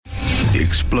The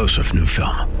explosive new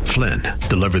film, Flynn,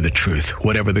 deliver the truth,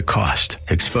 whatever the cost,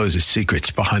 exposes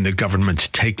secrets behind the government's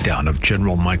takedown of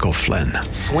General Michael Flynn.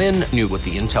 Flynn knew what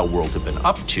the intel world had been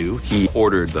up to. He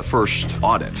ordered the first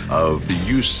audit of the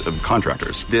use of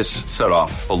contractors. This set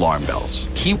off alarm bells.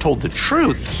 He told the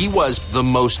truth. He was the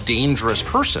most dangerous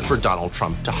person for Donald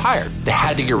Trump to hire. They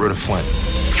had to get rid of Flynn.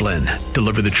 Flynn,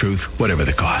 deliver the truth, whatever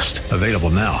the cost. Available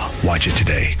now. Watch it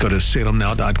today. Go to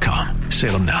salemnow.com.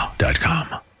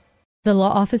 salemnow.com. The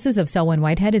law offices of Selwyn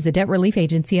Whitehead is a debt relief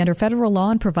agency under federal law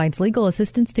and provides legal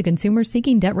assistance to consumers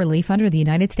seeking debt relief under the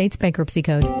United States Bankruptcy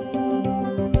Code.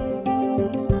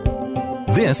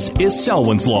 This is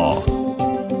Selwyn's Law.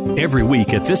 Every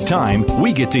week at this time,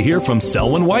 we get to hear from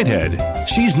Selwyn Whitehead.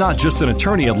 She's not just an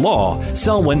attorney at law.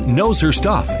 Selwyn knows her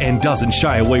stuff and doesn't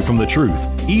shy away from the truth,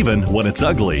 even when it's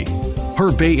ugly.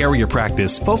 Her Bay Area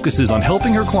practice focuses on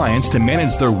helping her clients to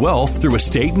manage their wealth through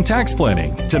estate and tax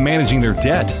planning, to managing their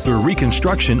debt through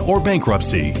reconstruction or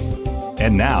bankruptcy.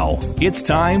 And now, it's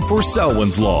time for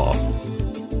Selwyn's Law.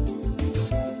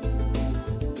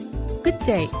 Good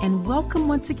day, and welcome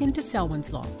once again to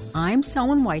Selwyn's Law. I'm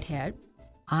Selwyn Whitehead.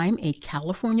 I'm a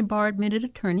California bar-admitted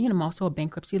attorney, and I'm also a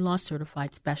bankruptcy law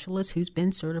certified specialist who's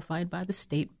been certified by the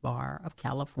State Bar of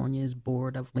California's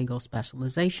Board of Legal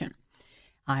Specialization.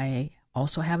 I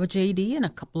also have a JD and a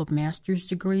couple of master's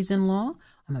degrees in law.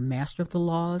 I'm a master of the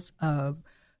laws of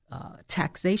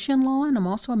taxation law, and I'm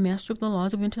also a master of the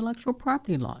laws of intellectual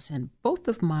property laws. And both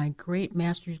of my great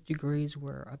master's degrees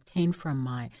were obtained from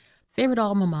my favorite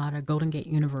alma mater, Golden Gate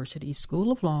University School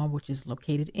of Law, which is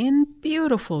located in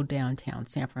beautiful downtown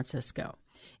San Francisco.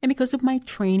 And because of my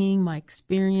training, my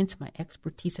experience, my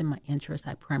expertise, and my interests,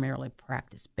 I primarily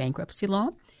practice bankruptcy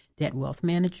law, debt wealth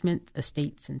management,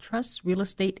 estates and trusts, real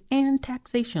estate, and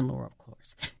taxation law, of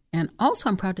course. And also,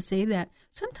 I'm proud to say that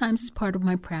sometimes as part of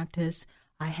my practice,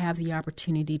 I have the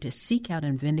opportunity to seek out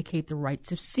and vindicate the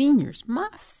rights of seniors, my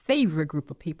favorite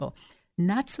group of people.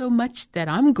 Not so much that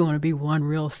I'm going to be one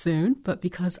real soon, but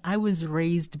because I was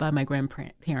raised by my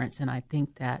grandparents, and I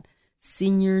think that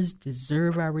seniors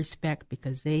deserve our respect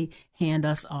because they hand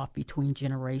us off between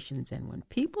generations. And when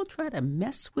people try to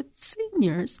mess with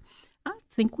seniors, I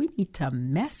think we need to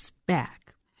mess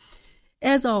back.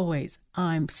 As always,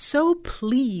 I'm so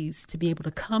pleased to be able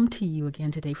to come to you again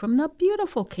today from the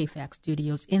beautiful KFAX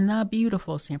studios in the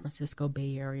beautiful San Francisco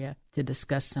Bay Area to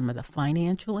discuss some of the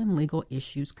financial and legal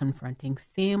issues confronting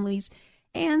families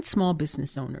and small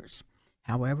business owners.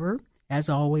 However, as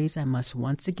always, I must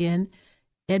once again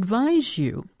advise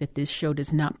you that this show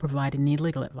does not provide any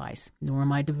legal advice, nor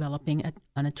am I developing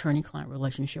an attorney-client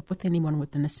relationship with anyone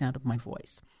within the sound of my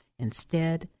voice.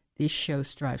 Instead, this show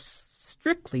strives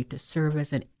strictly to serve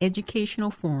as an educational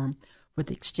forum for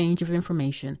the exchange of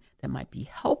information that might be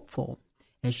helpful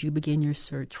as you begin your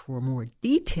search for more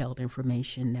detailed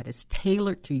information that is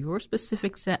tailored to your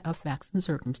specific set of facts and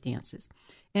circumstances,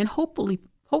 and hopefully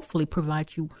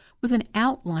provide you with an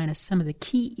outline of some of the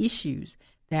key issues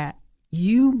that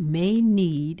you may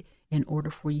need in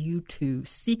order for you to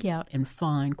seek out and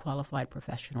find qualified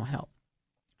professional help.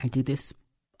 I do this,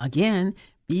 again,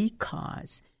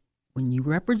 because when you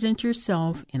represent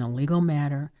yourself in a legal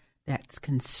matter that's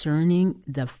concerning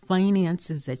the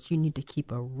finances that you need to keep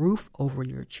a roof over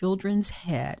your children's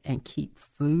head and keep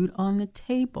food on the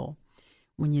table,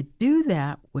 when you do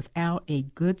that without a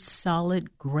good,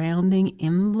 solid grounding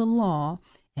in the law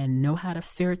and know how to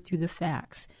ferret through the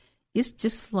facts, it's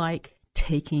just like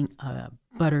taking a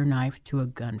butter knife to a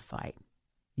gunfight.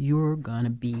 You're going to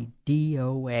be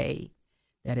DOA.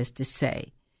 That is to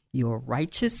say, your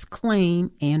righteous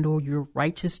claim and or your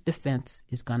righteous defense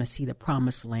is going to see the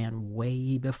promised land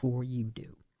way before you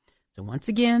do. So once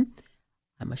again,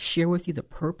 I must share with you the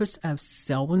purpose of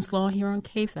Selwyn's Law here on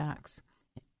KFAX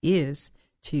is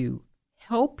to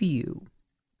help you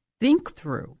think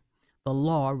through the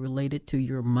law related to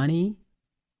your money,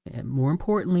 and more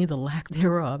importantly, the lack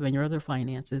thereof, and your other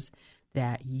finances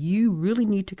that you really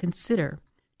need to consider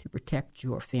to protect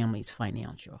your family's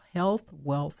financial health,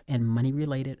 wealth, and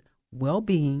money-related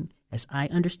well-being as I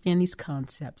understand these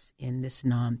concepts in this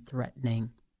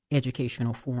non-threatening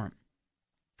educational forum.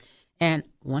 And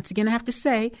once again, I have to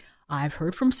say, I've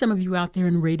heard from some of you out there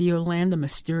in Radio Land, the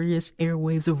mysterious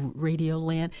airwaves of Radio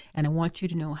Land, and I want you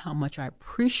to know how much I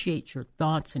appreciate your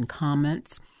thoughts and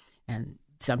comments. And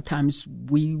sometimes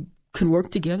we can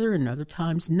work together and other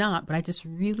times not, but I just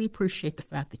really appreciate the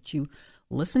fact that you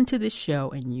listen to this show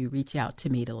and you reach out to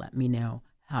me to let me know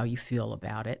how you feel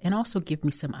about it, and also give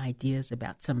me some ideas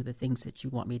about some of the things that you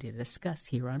want me to discuss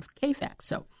here on KFAX.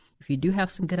 So if you do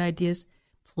have some good ideas,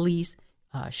 please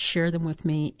share them with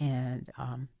me, and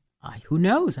who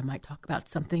knows, I might talk about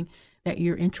something that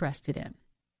you're interested in.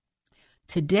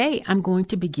 Today, I'm going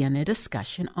to begin a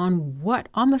discussion on what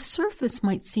on the surface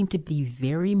might seem to be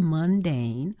very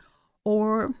mundane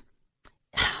or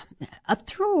a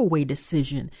throwaway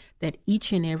decision that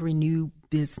each and every new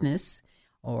business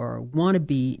or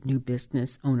wannabe new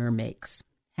business owner makes.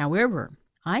 However,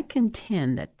 I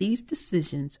contend that these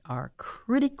decisions are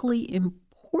critically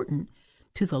important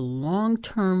to the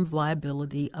long-term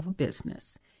viability of a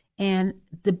business. And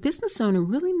the business owner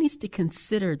really needs to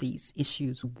consider these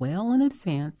issues well in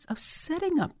advance of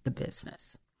setting up the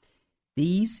business.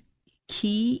 These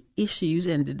key issues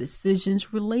and the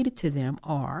decisions related to them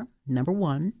are, number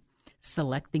one,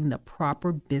 selecting the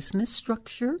proper business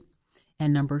structure,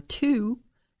 and number two,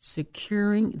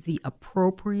 securing the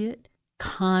appropriate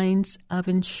kinds of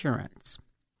insurance.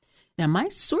 Now, my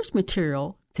source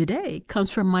material today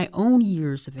comes from my own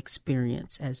years of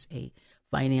experience as a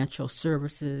financial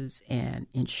services and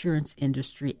insurance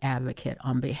industry advocate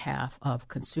on behalf of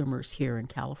consumers here in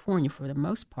California for the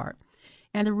most part.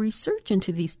 And the research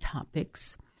into these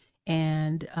topics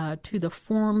and to the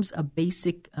forms of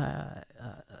basic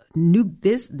new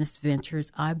business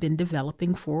ventures I've been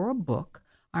developing for a book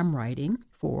I'm writing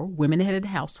for women-headed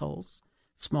households,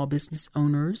 small business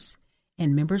owners,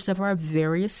 and members of our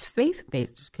various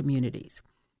faith-based communities.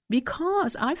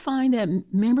 Because I find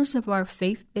that members of our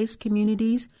faith-based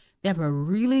communities, they have a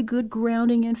really good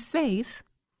grounding in faith,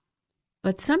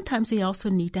 but sometimes they also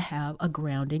need to have a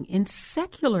grounding in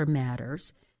secular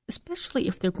matters, especially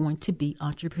if they're going to be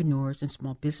entrepreneurs and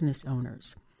small business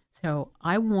owners. So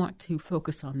I want to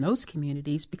focus on those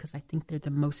communities because I think they're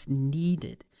the most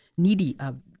needy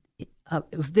of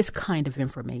this kind of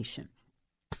information.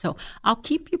 So I'll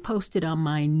keep you posted on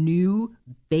my new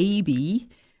baby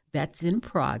that's in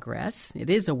progress. It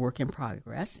is a work in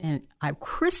progress, and I've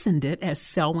christened it as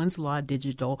Selwyn's Law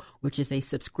Digital, which is a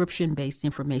subscription-based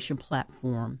information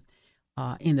platform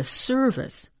in the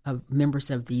service of members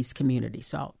of these communities.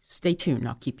 So stay tuned.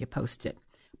 I'll keep you posted.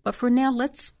 But for now,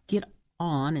 let's get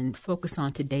on and focus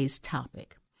on today's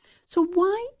topic. So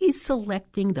why is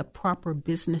selecting the proper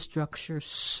business structure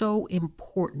so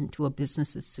important to a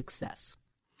business's success?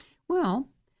 Well,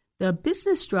 the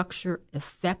business structure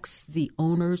affects the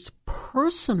owner's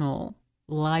personal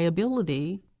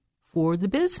liability for the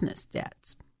business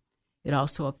debts. It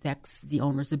also affects the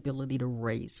owner's ability to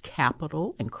raise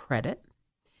capital and credit.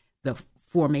 The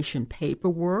formation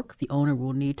paperwork the owner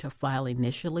will need to file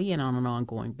initially and on an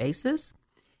ongoing basis,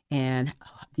 and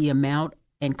the amount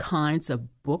and kinds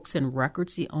of books and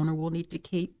records the owner will need to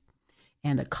keep,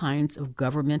 and the kinds of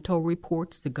governmental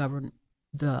reports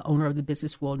the owner of the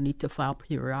business will need to file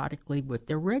periodically with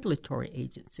their regulatory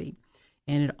agency.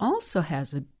 And it also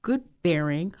has a good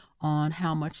bearing on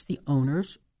how much the owner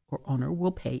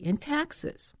will pay in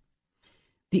taxes.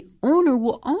 The owner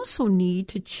will also need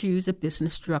to choose a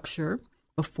business structure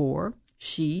before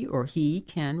she or he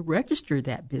can register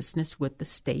that business with the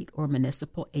state or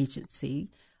municipal agency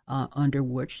under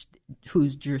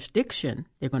whose jurisdiction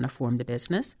they're going to form the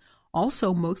business.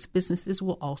 Also, most businesses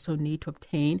will also need to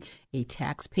obtain a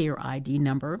taxpayer ID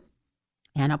number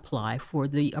and apply for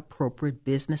the appropriate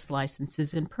business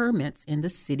licenses and permits in the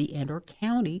city and or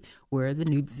county where the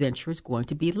new venture is going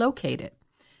to be located.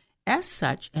 As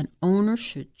such, an owner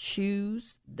should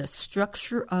choose the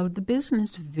structure of the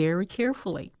business very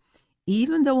carefully.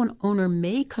 Even though an owner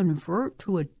may convert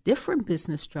to a different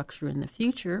business structure in the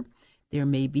future, there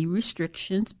may be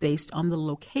restrictions based on the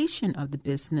location of the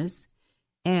business.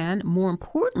 And more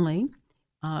importantly,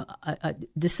 a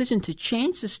decision to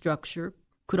change the structure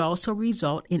could also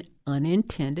result in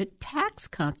unintended tax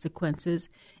consequences,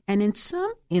 and in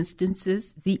some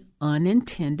instances, the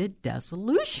unintended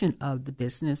dissolution of the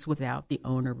business without the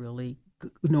owner really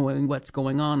knowing what's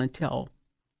going on until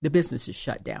the business is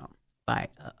shut down by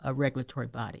a regulatory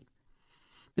body.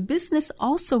 The business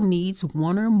also needs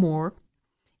one or more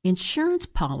insurance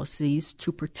policies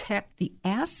to protect the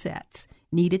assets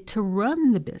needed to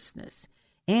run the business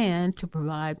and to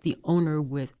provide the owner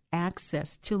with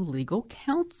access to legal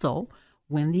counsel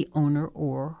when the owner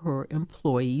or her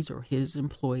employees or his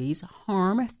employees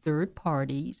harm third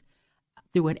parties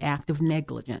through an act of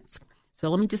negligence. So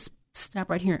let me just stop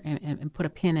right here and put a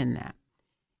pin in that.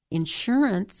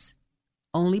 Insurance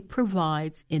only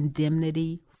provides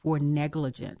indemnity for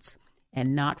negligence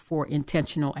and not for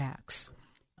intentional acts.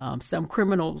 Some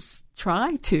criminals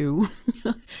try to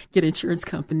get insurance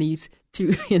companies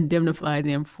to indemnify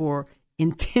them for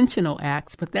intentional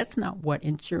acts, but that's not what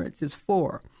insurance is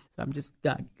for. So I'm just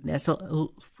that's a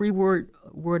free word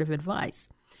of advice,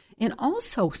 and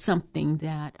also something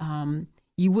that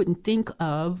you wouldn't think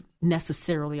of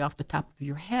necessarily off the top of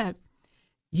your head.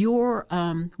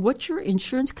 what your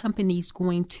insurance company is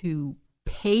going to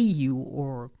pay you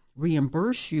or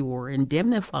reimburse you or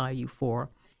indemnify you for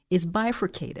is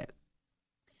bifurcated.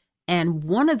 And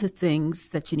one of the things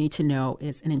that you need to know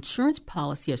is an insurance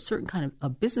policy, a certain kind of a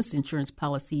business insurance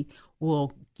policy,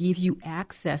 will give you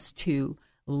access to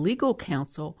legal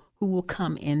counsel who will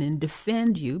come in and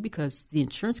defend you because the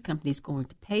insurance company is going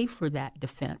to pay for that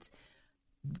defense.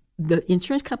 The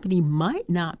insurance company might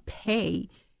not pay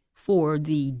for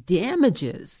the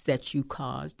damages that you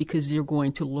caused because you're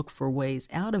going to look for ways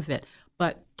out of it.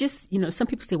 But just, some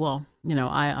people say, well,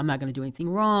 I'm not going to do anything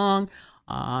wrong.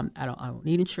 I don't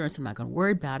need insurance. I'm not going to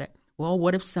worry about it. Well,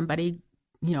 what if somebody,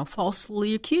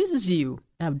 falsely accuses you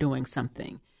of doing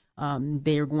something?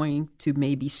 They are going to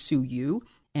maybe sue you.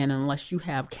 And unless you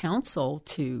have counsel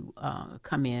to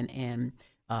come in and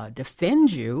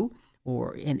defend you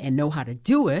and know how to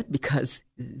do it, because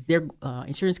their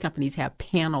insurance companies have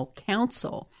panel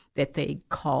counsel that they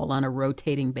call on a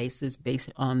rotating basis based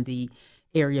on the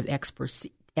area of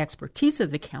expertise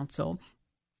of the counsel,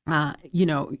 they're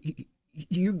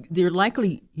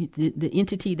likely, the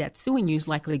entity that's suing you is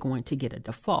likely going to get a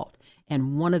default.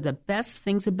 And one of the best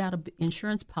things about an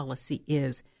insurance policy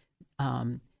is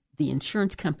the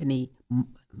insurance company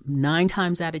 9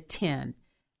 times out of 10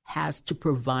 has to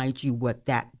provide you with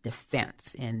that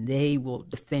defense, and they will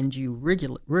defend you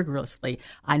rigorously.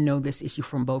 I know this issue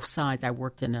from both sides. I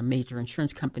worked in a major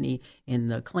insurance company in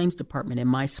the claims department. In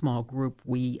my small group,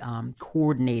 we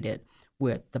coordinated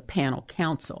with the panel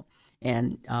counsel.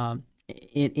 And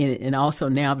and also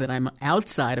now that I'm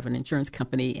outside of an insurance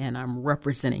company and I'm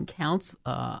representing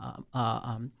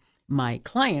my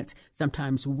clients,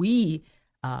 sometimes we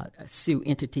sue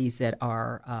entities that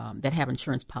are that have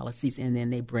insurance policies, and then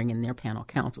they bring in their panel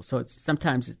counsel. So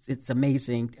sometimes it's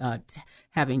amazing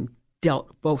having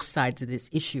dealt both sides of this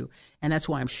issue, and that's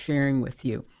why I'm sharing with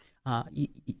you.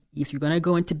 If you're going to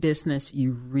go into business,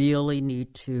 you really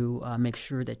need to make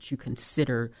sure that you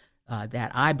consider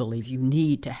that I believe you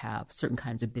need to have certain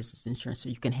kinds of business insurance so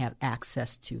you can have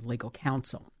access to legal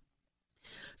counsel.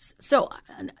 So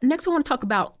next I want to talk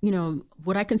about,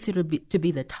 what I consider to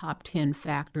be the top 10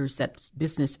 factors that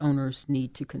business owners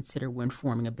need to consider when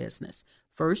forming a business.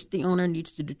 First, the owner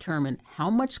needs to determine how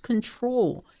much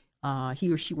control he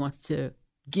or she wants to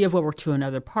give over to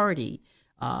another party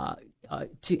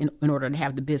in order to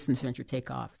have the business venture take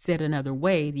off. Said another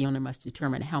way, the owner must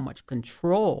determine how much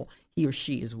control he or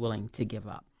she is willing to give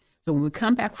up. So when we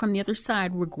come back from the other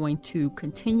side, we're going to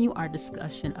continue our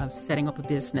discussion of setting up a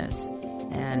business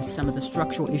and some of the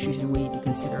structural issues that we need to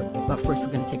consider. But first,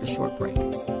 we're going to take a short break.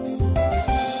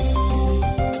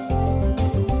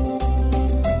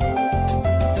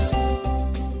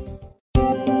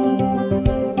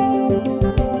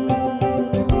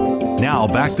 Now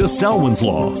back to Selwyn's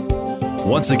Law.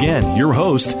 Once again, your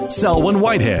host, Selwyn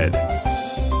Whitehead.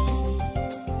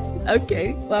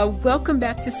 Okay, well, welcome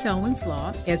back to Selwyn's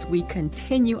Law as we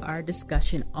continue our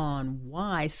discussion on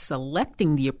why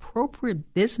selecting the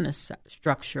appropriate business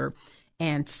structure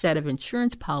and set of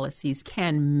insurance policies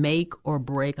can make or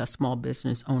break a small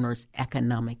business owner's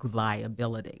economic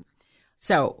viability.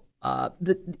 So,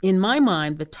 in my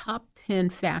mind, the top 10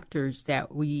 factors that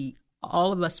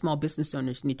all of us small business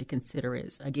owners need to consider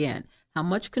is, again, how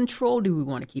much control do we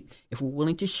want to keep? If we're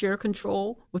willing to share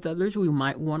control with others, we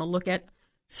might want to look at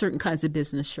certain kinds of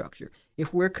business structure.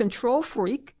 If we're a control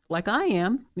freak, like I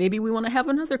am, maybe we want to have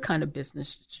another kind of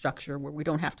business structure where we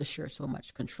don't have to share so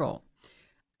much control.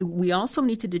 We also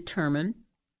need to determine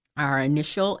our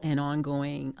initial and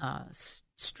ongoing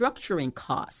structuring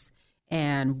costs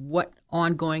and what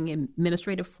ongoing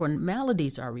administrative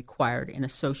formalities are required and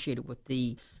associated with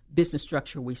the business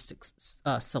structure we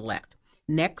select.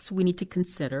 Next, we need to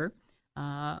consider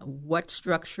what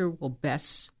structure will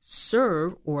best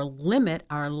serve or limit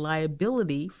our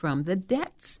liability from the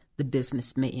debts the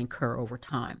business may incur over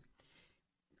time.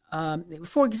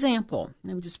 For example,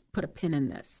 let me just put a pin in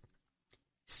this.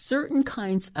 Certain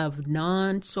kinds of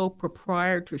non-sole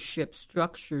proprietorship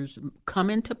structures come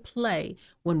into play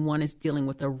when one is dealing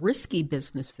with a risky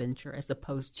business venture as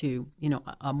opposed to,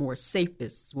 a more safe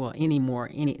business. Well,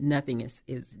 nothing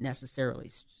is necessarily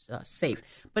safe.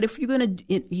 But if you're going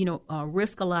to,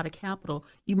 risk a lot of capital,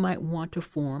 you might want to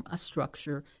form a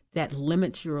structure that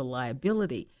limits your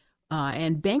liability.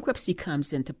 And bankruptcy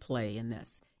comes into play in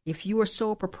this. If you are a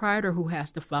sole proprietor who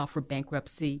has to file for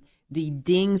bankruptcy, the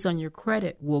dings on your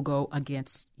credit will go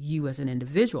against you as an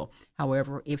individual.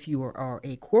 However, if you are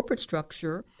a corporate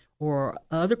structure or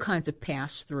other kinds of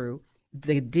pass-through,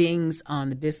 the dings on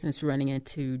the business running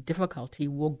into difficulty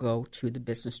will go to the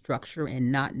business structure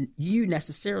and not you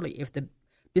necessarily if the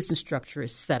business structure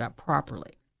is set up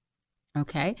properly.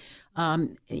 Okay.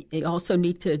 You also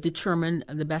need to determine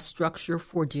the best structure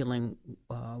for dealing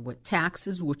with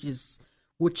taxes, which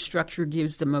structure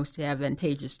gives the most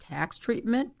advantageous tax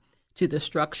treatment to the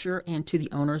structure and to the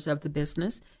owners of the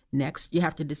business. Next, you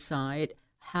have to decide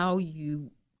how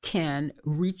you can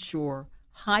reach your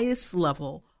highest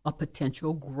level of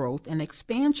potential growth and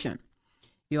expansion.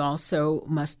 You also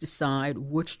must decide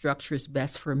which structure is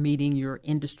best for meeting your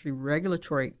industry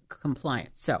regulatory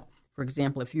compliance. So, for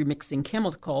example, if you're mixing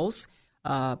chemicals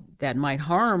that might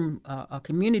harm a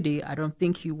community, I don't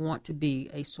think you want to be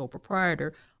a sole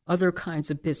proprietor. Other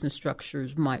kinds of business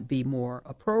structures might be more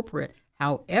appropriate.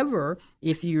 However,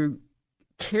 if you're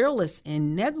careless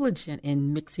and negligent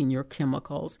in mixing your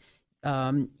chemicals,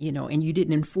 and you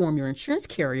didn't inform your insurance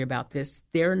carrier about this,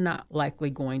 they're not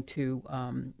likely going to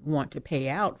want to pay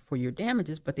out for your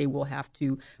damages, but they will have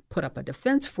to put up a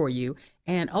defense for you.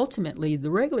 And ultimately, the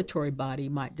regulatory body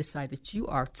might decide that you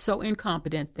are so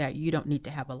incompetent that you don't need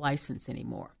to have a license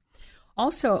anymore.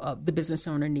 Also, the business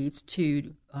owner needs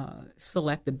to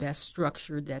select the best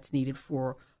structure that's needed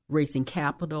for raising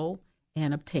capital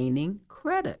and obtaining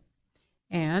credit.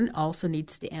 And also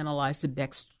needs to analyze the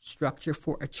best structure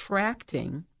for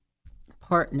attracting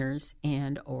partners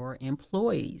and or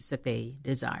employees that they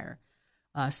desire.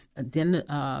 Then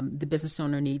the business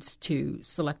owner needs to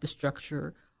select the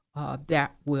structure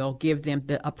that will give them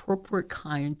the appropriate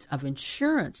kind of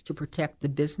insurance to protect the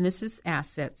business's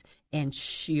assets and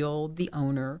shield the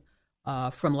owner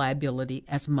from liability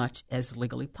as much as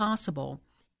legally possible.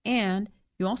 And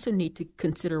you also need to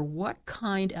consider what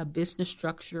kind of business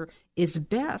structure is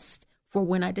best for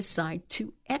when I decide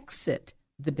to exit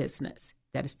the business.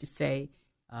 That is to say,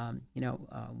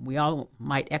 we all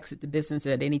might exit the business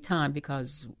at any time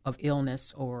because of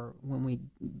illness or when we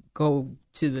go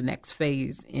to the next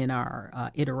phase in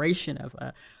our iteration of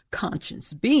a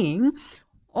conscious being.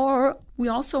 Or we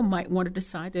also might want to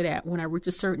decide that when I reach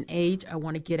a certain age, I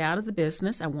want to get out of the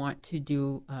business. I want to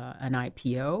do an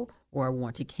IPO, or I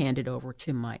want to hand it over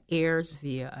to my heirs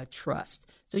via a trust.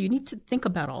 So you need to think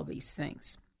about all these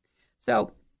things.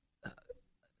 So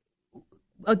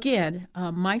again,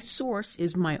 my source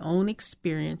is my own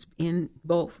experience in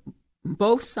both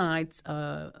sides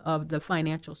of the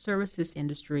financial services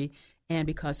industry, and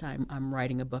because I'm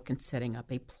writing a book and setting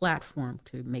up a platform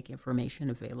to make information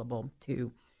available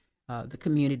to the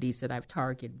communities that I've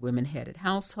targeted: women-headed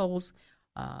households,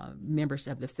 members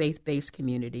of the faith-based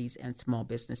communities, and small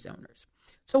business owners.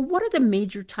 So what are the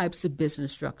major types of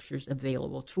business structures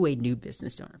available to a new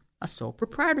business owner? A sole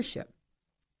proprietorship.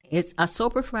 A sole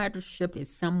proprietorship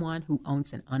is someone who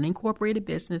owns an unincorporated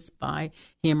business by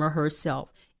him or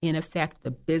herself. In effect,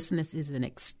 the business is an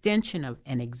extension of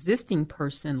an existing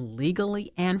person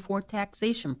legally and for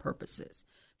taxation purposes.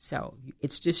 So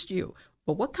it's just you.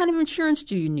 But what kind of insurance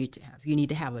do you need to have? You need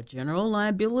to have a general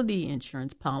liability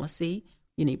insurance policy.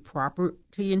 You need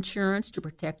property insurance to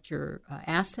protect your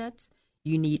assets.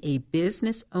 You need a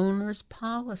business owner's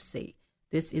policy.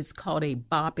 This is called a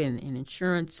BOP in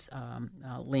insurance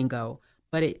lingo,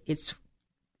 but it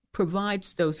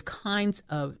provides those kinds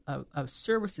of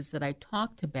services that I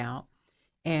talked about,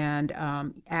 and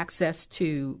access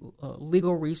to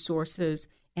legal resources,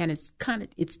 and it's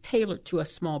tailored to a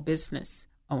small business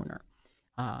owner.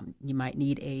 You might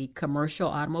need a commercial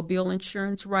automobile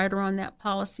insurance rider on that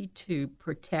policy to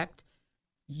protect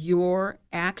your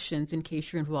actions in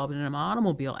case you're involved in an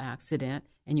automobile accident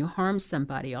and you harm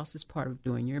somebody else as part of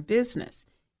doing your business.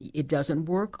 It doesn't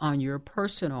work on your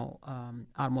personal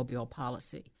automobile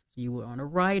policy. So you want a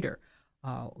rider.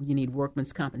 You need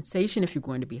workman's compensation if you're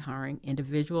going to be hiring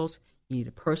individuals. You need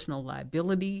a professional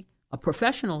liability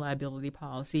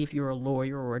policy if you're a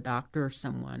lawyer or a doctor or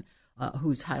someone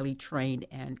who's highly trained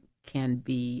and can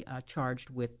be charged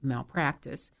with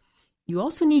malpractice. You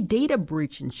also need data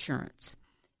breach insurance.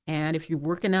 And if you're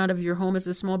working out of your home as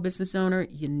a small business owner,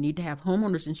 you need to have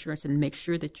homeowners insurance and make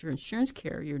sure that your insurance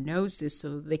carrier knows this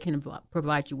so they can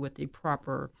provide you with the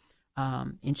proper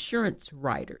insurance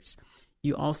riders.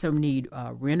 You also need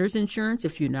renter's insurance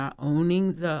if you're not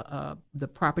owning the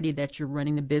property that you're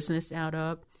running the business out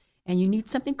of. And you need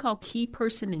something called key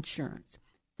person insurance.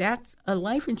 That's a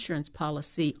life insurance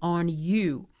policy on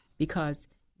you, because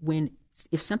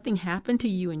if something happened to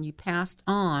you and you passed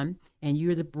on and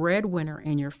you're the breadwinner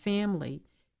in your family,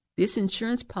 this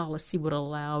insurance policy would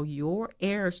allow your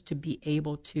heirs to be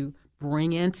able to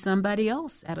bring in somebody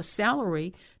else at a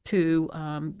salary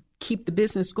to keep the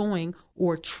business going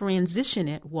or transition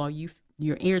it while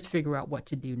your heirs figure out what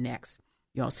to do next.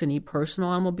 You also need personal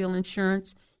automobile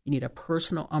insurance. You need a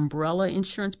personal umbrella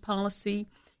insurance policy.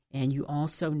 And you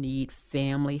also need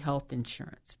family health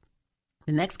insurance.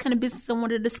 The next kind of business I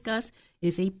want to discuss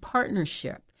is a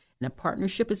partnership. And a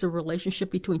partnership is a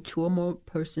relationship between two or more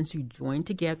persons who join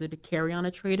together to carry on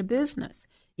a trade or business.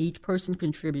 Each person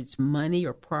contributes money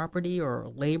or property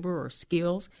or labor or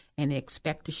skills, and they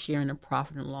expect to share in the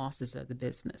profit and losses of the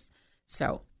business.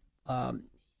 So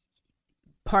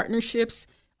partnerships,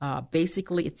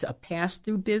 basically it's a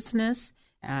pass-through business,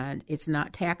 and it's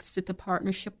not taxed at the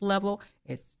partnership level.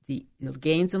 It's the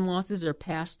gains and losses are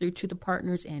passed through to the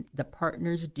partners, and the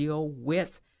partners deal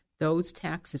with those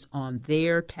taxes on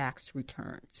their tax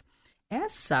returns.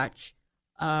 As such,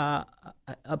 a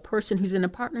person who's in a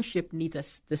partnership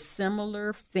needs the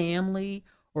similar family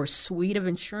or suite of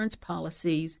insurance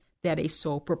policies that a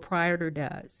sole proprietor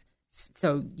does.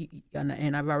 So,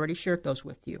 and I've already shared those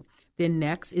with you. Then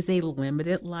next is a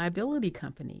limited liability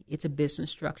company. It's a business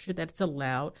structure that's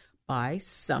allowed by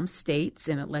some states,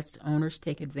 and it lets owners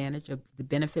take advantage of the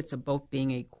benefits of both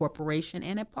being a corporation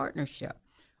and a partnership.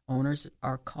 Owners of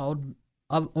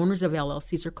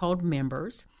LLCs are called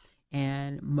members,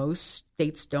 and most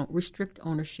states don't restrict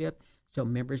ownership, so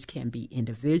members can be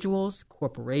individuals,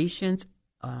 corporations,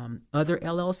 other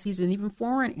LLCs, and even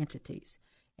foreign entities.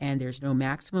 And there's no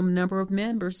maximum number of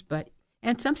members,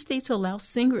 and some states allow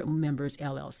single members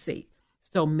LLC.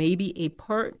 So maybe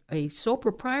a sole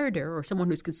proprietor or someone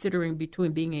who's considering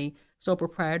between being a sole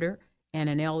proprietor and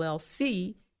an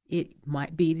LLC, it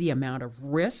might be the amount of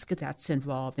risk that's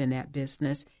involved in that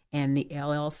business, and the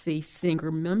LLC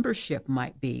single membership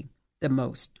might be the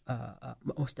most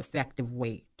effective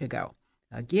way to go.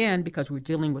 Again, because we're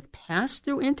dealing with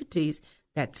pass-through entities,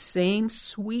 that same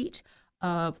suite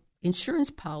of insurance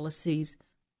policies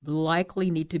likely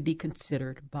need to be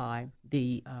considered by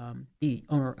the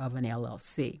owner of an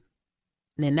LLC.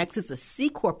 And then next is a C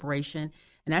corporation,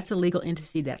 and that's a legal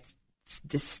entity that's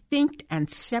distinct and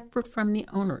separate from the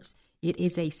owners. It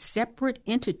is a separate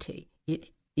entity. It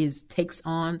takes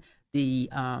on the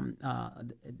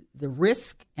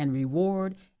risk and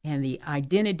reward and the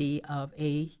identity of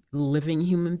a living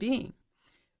human being.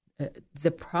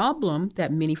 The problem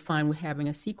that many find with having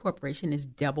a C corporation is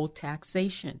double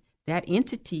taxation. That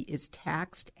entity is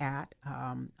taxed at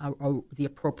the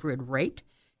appropriate rate,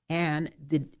 and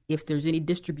if there's any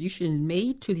distribution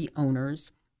made to the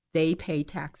owners, they pay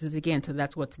taxes again. So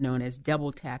that's what's known as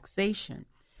double taxation.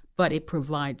 But it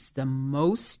provides the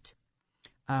most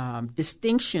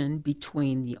distinction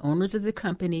between the owners of the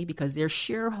company, because they're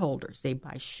shareholders. They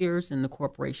buy shares in the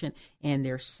corporation, and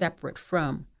they're separate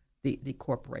from the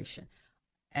corporation.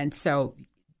 And so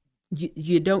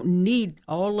you don't need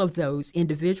all of those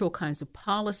individual kinds of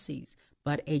policies,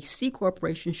 but a C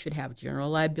corporation should have general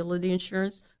liability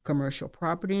insurance, commercial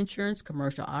property insurance,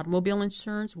 commercial automobile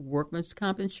insurance, workman's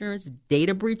comp insurance,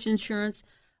 data breach insurance,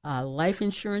 life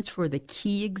insurance for the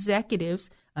key executives,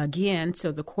 again,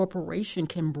 so the corporation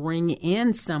can bring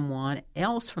in someone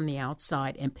else from the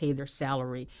outside and pay their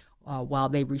salary while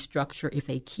they restructure if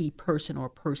a key person or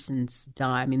persons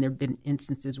die. I mean, there have been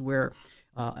instances where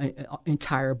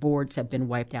entire boards have been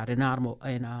wiped out in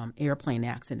airplane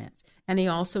accidents. And they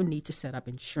also need to set up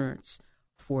insurance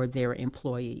for their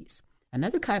employees.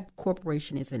 Another type of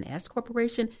corporation is an S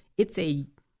corporation. It's a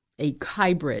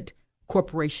hybrid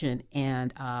corporation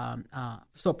and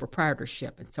sole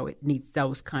proprietorship, and so it needs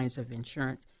those kinds of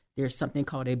insurance. There's something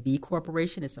called a B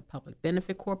corporation. It's a public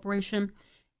benefit corporation,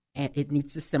 and it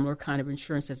needs a similar kind of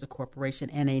insurance as a corporation.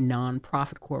 And a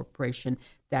nonprofit corporation,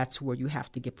 that's where you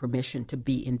have to get permission to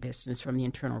be in business from the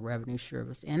Internal Revenue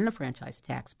Service and the Franchise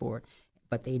Tax Board,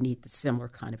 but they need the similar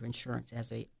kind of insurance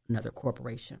as another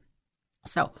corporation.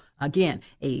 So again,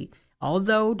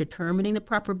 although determining the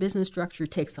proper business structure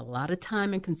takes a lot of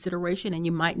time and consideration, and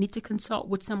you might need to consult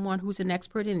with someone who's an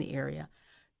expert in the area,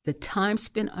 the time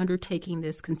spent undertaking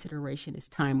this consideration is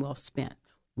time well spent.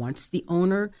 Once the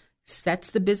owner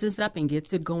sets the business up and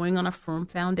gets it going on a firm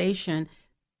foundation,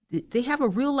 they have a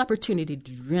real opportunity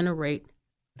to generate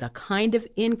the kind of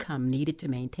income needed to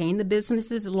maintain the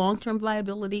business's long-term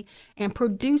viability and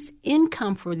produce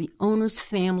income for the owner's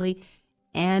family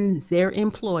and their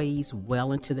employees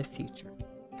well into the future.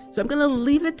 So I'm going to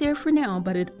leave it there for now,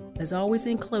 but as always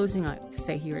in closing, I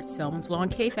say here at Selwyn's Law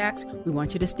and KFAX, we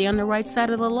want you to stay on the right side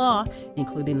of the law,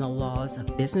 including the laws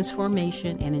of business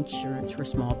formation and insurance for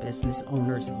small business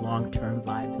owners' long-term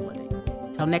viability.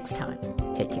 Till next time,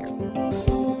 take care.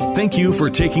 Thank you for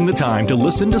taking the time to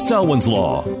listen to Selwyn's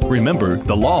Law. Remember,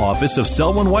 the Law Office of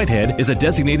Selwyn Whitehead is a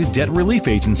designated debt relief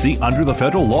agency under the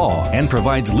federal law and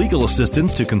provides legal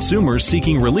assistance to consumers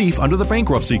seeking relief under the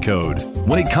Bankruptcy Code.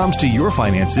 When it comes to your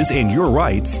finances and your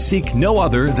rights, seek no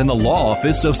other than the Law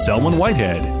Office of Selwyn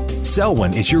Whitehead.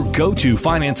 Selwyn is your go-to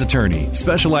finance attorney,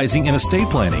 specializing in estate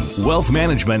planning, wealth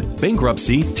management,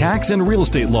 bankruptcy, tax, and real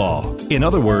estate law. In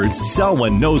other words,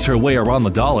 Selwyn knows her way around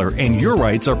the dollar, and your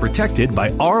rights are protected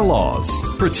by our laws.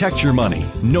 Protect your money.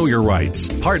 Know your rights.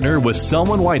 Partner with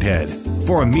Selwyn Whitehead.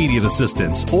 For immediate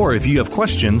assistance, or if you have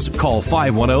questions, call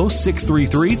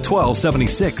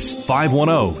 510-633-1276,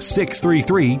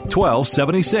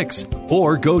 510-633-1276,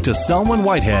 or go to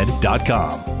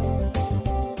SelwynWhitehead.com.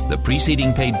 The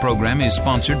preceding paid program is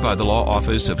sponsored by the Law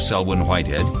Office of Selwyn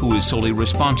Whitehead, who is solely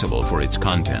responsible for its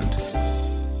content.